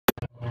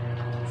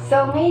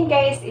So, ngayon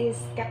guys is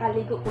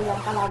kakaligo ko lang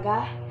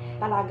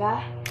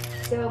talaga.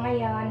 So,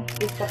 ngayon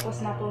is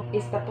tapos na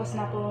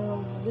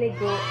akong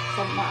ligo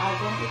sa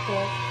maagang ito.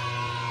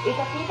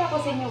 Ipakita ko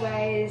sa inyo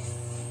guys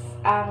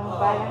ang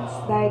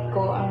balanced diet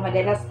ko, ang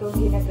madalas kong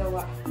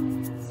ginagawa.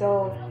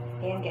 So,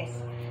 ayan guys.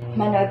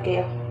 Manood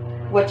kayo.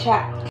 Watch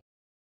out!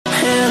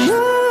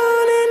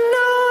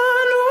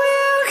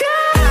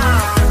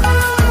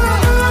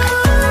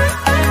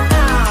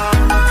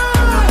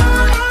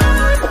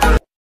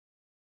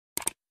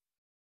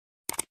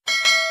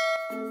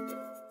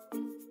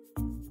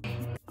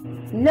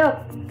 Look,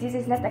 this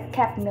is not a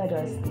cup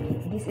noodles.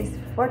 This is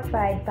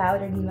fortified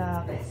powdered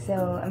milk.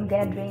 So I'm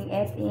gonna drink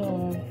it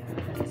in.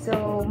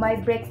 So my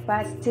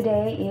breakfast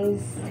today is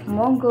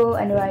mango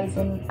and rice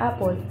and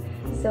apple.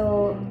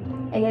 So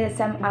I get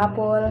some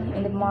apple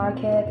in the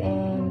market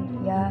and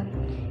yeah,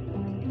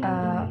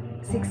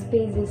 6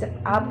 pieces of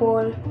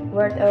apple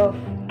worth of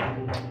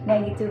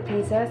 92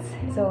 pesos.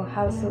 So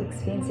how so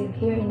expensive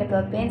here in the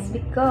Philippines?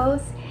 Because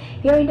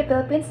here in the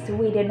Philippines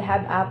we don't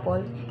have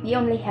apple. We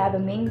only have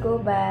a mango,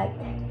 but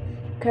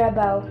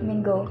Carabao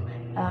mango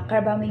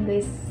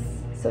is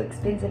so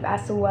expensive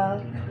as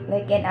well,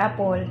 like an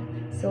apple.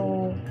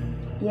 So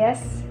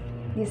yes,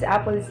 this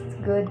apple is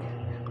good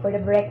for the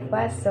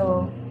breakfast.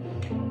 So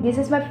this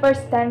is my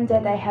first time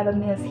that I have a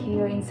meals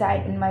here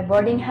inside in my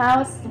boarding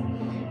house.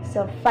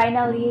 So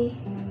finally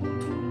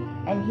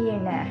I'm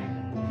here now.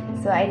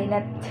 So I did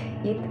not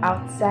eat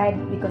outside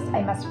because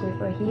I must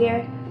prefer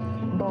here.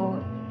 So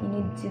you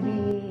need to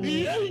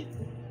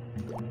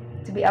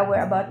be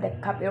aware about the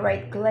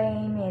copyright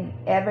claim and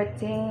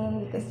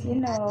everything, because you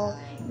know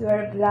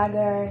you're a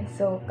vlogger.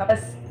 So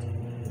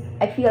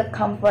I feel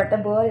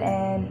comfortable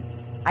and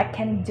I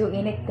can do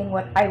anything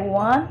what I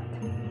want.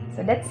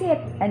 So that's it,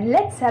 and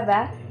let's have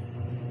a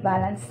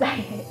balanced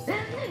diet.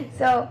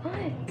 So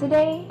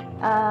today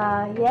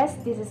yes,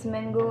 this is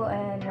mango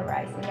and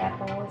rice and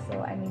apple.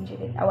 So I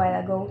mentioned it a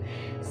while ago.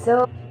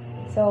 So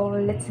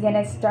let's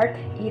gonna start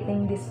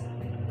eating this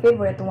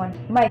favorite one,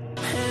 my.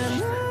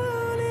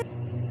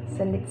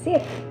 So let's see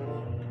it.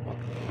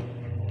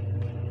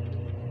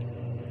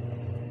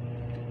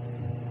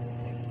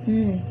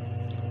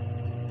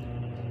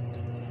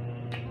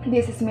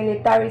 This is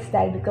military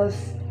style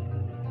because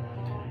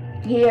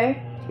here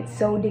it's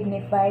so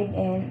dignified,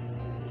 and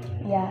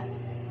yeah,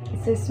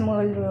 it's a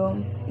small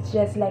room. It's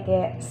just like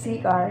a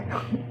CR.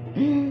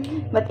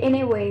 But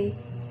anyway,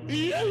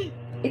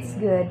 it's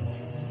good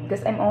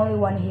because I'm only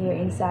one here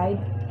inside.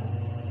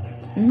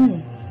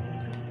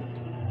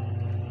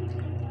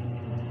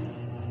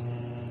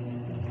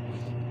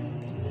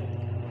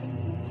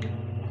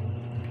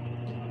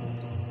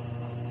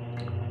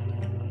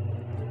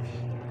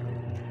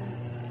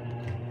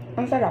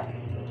 Ang sarap.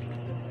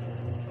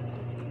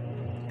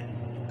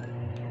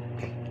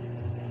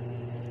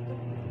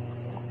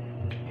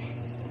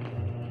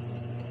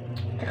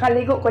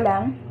 Kakaligo ko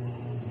lang.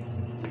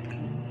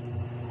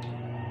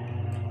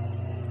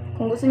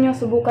 Kung gusto niyo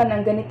subukan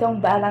ng ganitong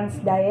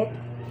balanced diet,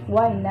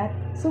 why not?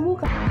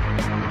 Subukan.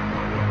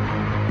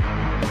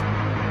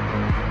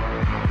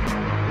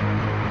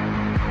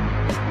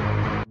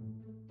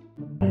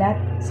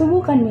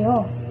 Subukan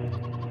niyo.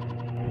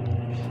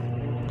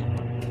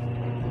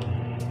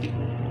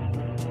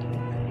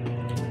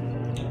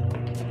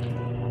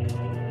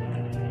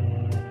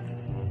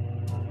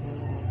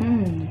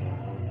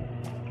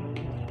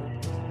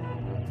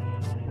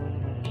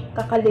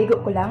 Kakaligo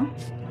ko lang.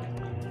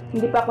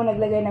 Hindi pa ako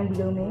naglagay ng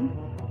blooming.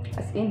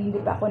 As in, hindi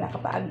pa ako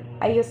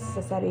nakapag-ayos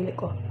sa sarili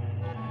ko.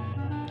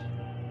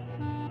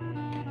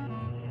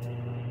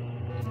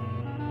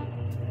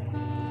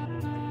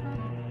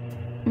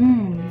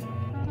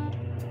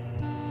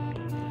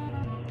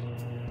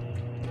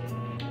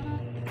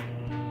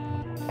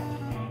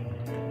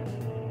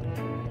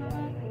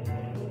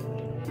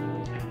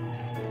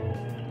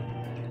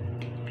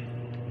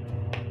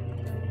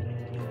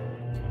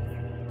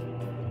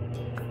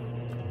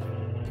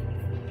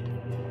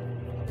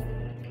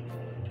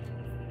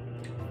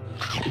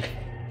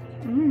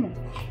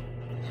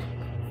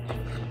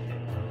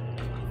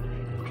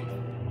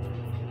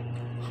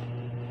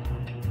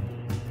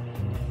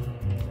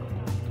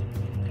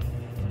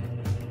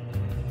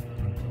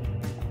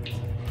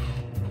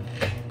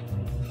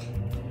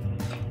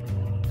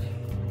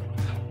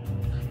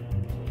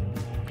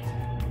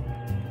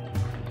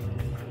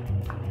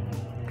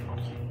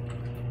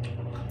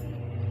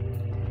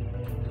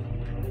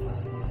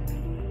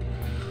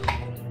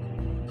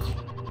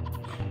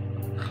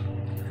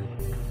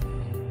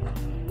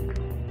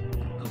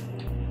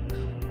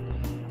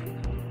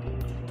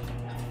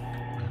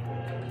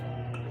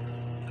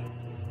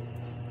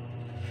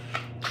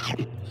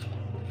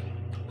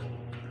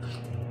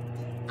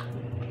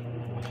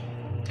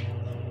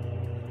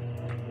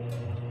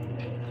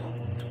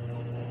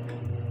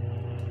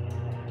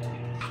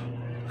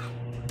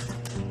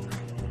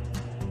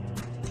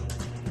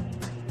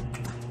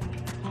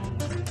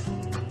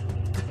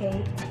 Okay.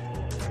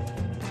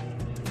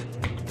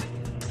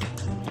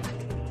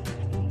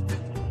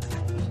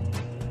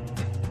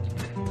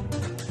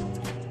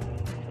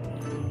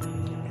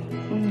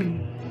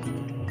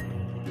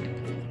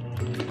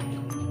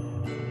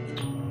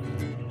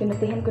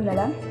 Hinatihan ko na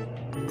lang.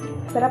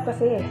 Sarap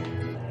kasi.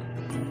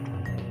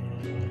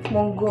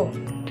 Munggo.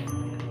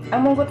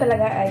 Ang munggo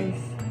talaga is,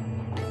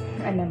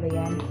 ano ba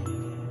yan?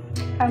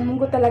 Ang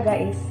munggo talaga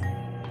is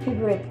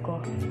favorite ko.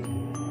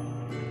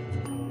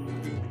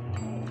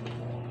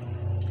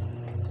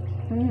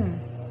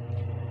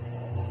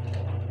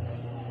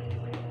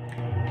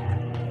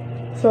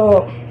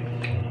 So,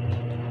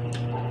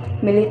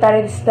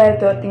 military style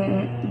to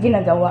ating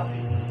ginagawa.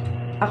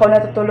 Ako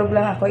natutulog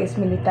lang ako is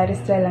military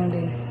style lang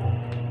din.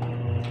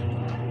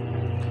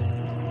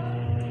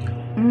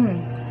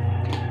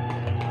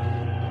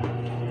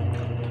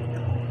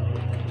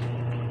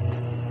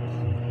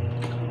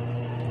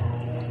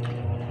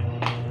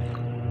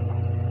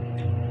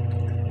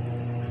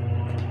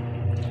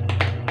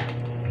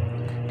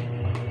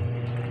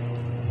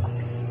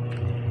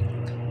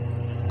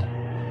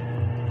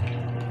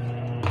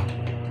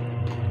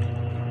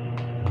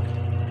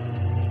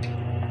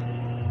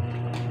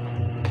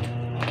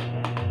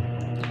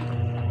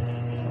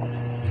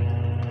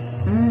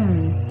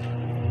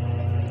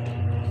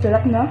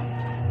 Sarap na.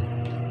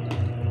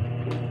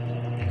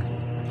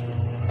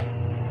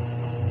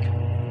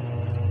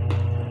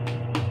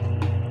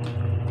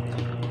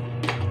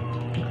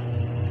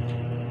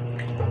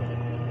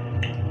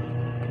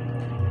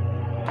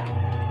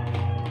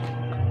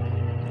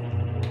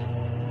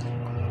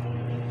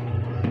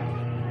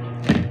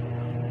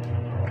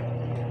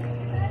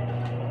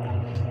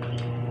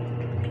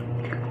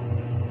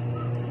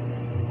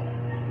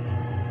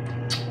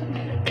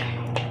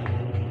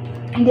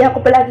 Hindi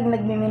ako palaging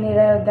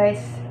nagmi-mineral, guys.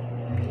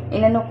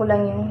 Inano ko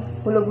lang yung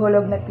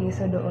hulog-hulog na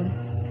piso doon.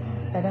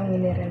 Parang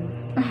mineral.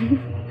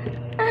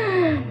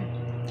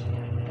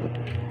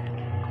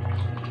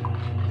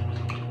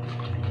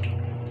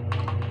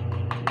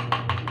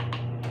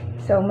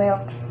 So,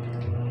 milk.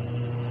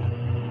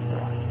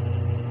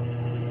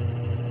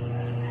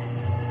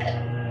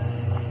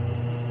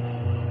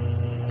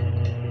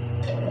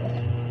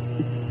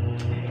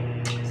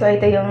 So,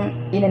 ito yung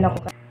inano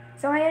ko.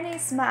 So, ngayon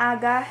is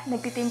maaga,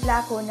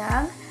 nagtitimpla ako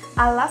ng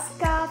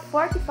Alaska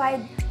Fortified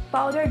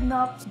Powdered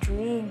Milk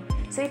Drink.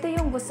 So, ito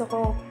yung gusto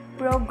ko,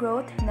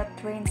 pro-growth nut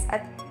drinks.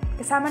 At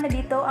kasama na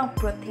dito ang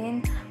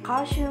protein,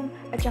 calcium,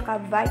 at saka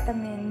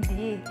vitamin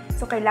D.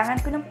 So,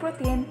 kailangan ko ng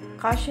protein,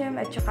 calcium,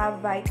 at saka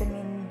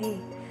vitamin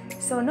D.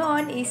 So,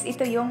 noon is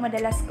ito yung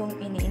madalas kong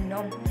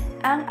iniinom,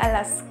 ang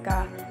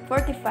Alaska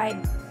Fortified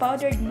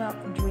Powdered Milk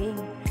Drink.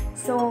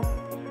 So,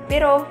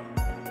 pero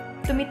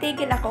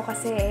tumitigil ako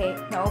kasi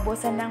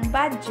naubusan ng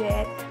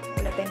budget,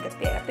 wala tayong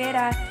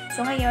pera-pera.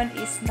 So ngayon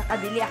is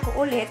nakabili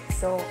ako ulit.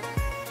 So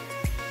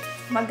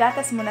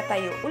maggatas muna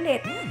tayo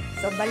ulit.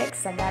 So balik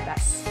sa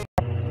gatas.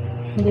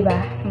 Di ba?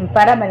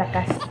 Para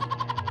malakas.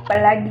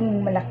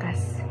 Palaging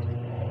malakas.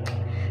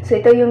 So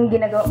ito yung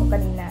ginagawa ko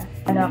kanina.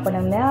 Ano ako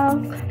ng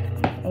milk.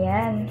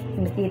 Ayan,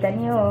 nakita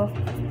niyo.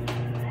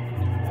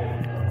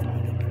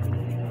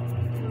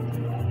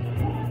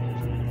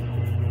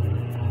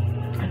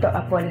 Ito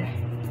apple.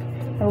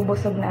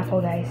 Nabubusog na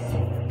ako, guys.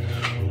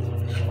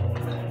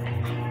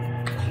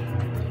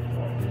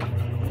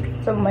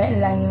 So, may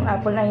lang yung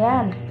apple na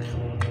yan.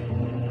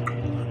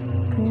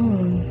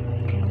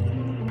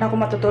 Ako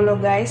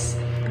matutulog, guys.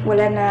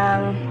 Wala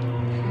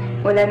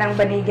nang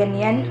banigan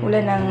yan.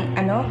 Wala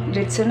nang,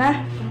 diretso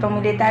na. Pang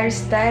military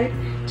style.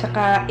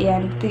 Tsaka,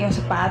 yan. Ito yung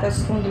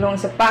sapatos. Kung dalawang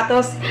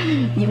sapatos.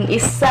 Yung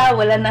isa,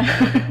 wala na.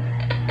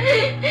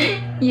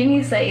 Yung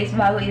isa is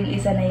bago yung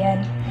isa na yan.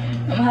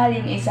 Mahal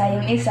yung isa.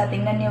 Yung isa,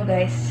 tingnan nyo,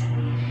 guys.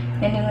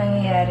 Yan yung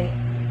nangyayari.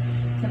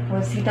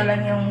 Tapos, ito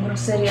lang yung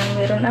grocery ang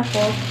meron ako.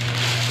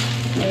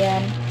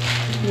 Ayan.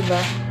 Diba?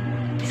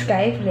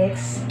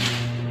 Skyflex.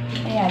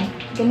 Ayan.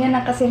 Ganyan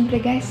na kasimple,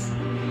 guys.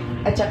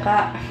 At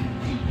saka,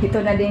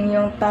 ito na din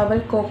yung towel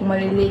ko kung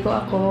maliligo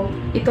ako.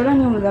 Ito lang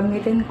yung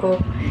gagamitin ko.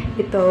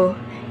 Ito,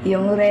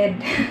 yung red.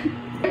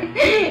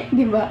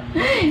 Diba?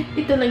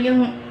 Ito lang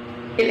yung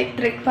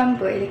electric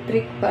fan ko.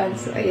 Electric fan.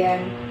 So,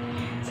 ayan.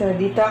 So,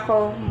 dito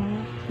ako.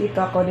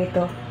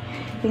 Dito.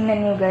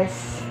 Tingnan nyo,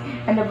 guys.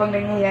 Ano bang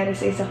nangyayari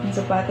sa isa kong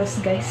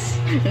sapatos,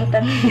 guys?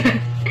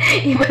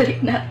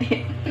 Ibalik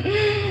natin.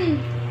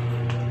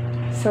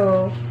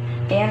 So,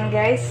 ayan,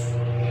 guys.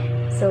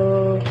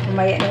 So,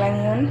 mamaya na lang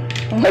yun.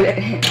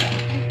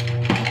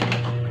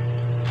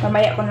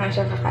 Mamaya ko na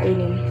siya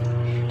kakainin.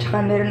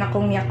 Tsaka meron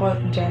akong Yakult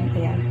dyan.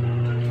 Ayan.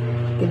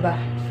 Diba?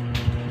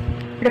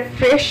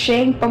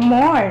 Refreshing pa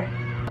more.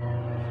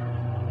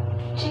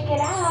 Check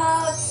it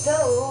out! So,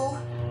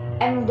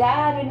 I'm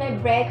done with my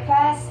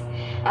breakfast.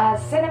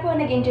 Sana po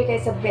nag-enjoy kayo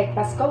sa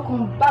breakfast ko.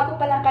 Kung bago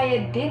pa lang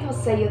kayo dito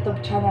sa YouTube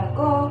channel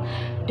ko,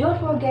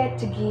 don't forget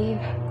to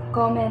give,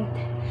 comment,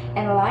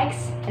 and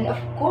likes. And of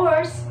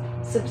course,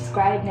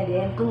 subscribe na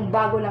din kung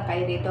bago lang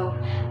kayo dito.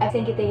 I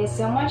thank you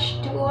so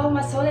much to all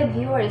my solid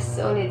viewers,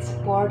 solid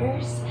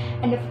supporters,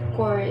 and of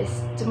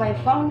course, to my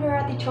founder,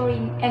 Ate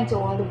Choring, and to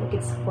all the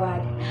Bukid Squad.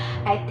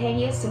 I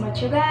thank you so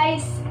much, you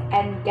guys,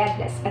 and God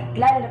bless. At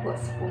lalo na po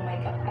sa my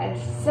kapal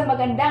sa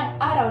magandang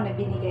araw na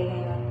binigay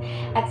ngayon.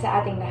 At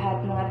sa ating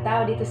lahat, mga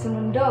tao dito sa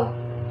mundo.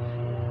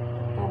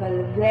 Have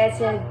a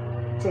blessed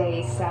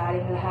day sa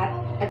ating lahat.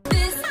 At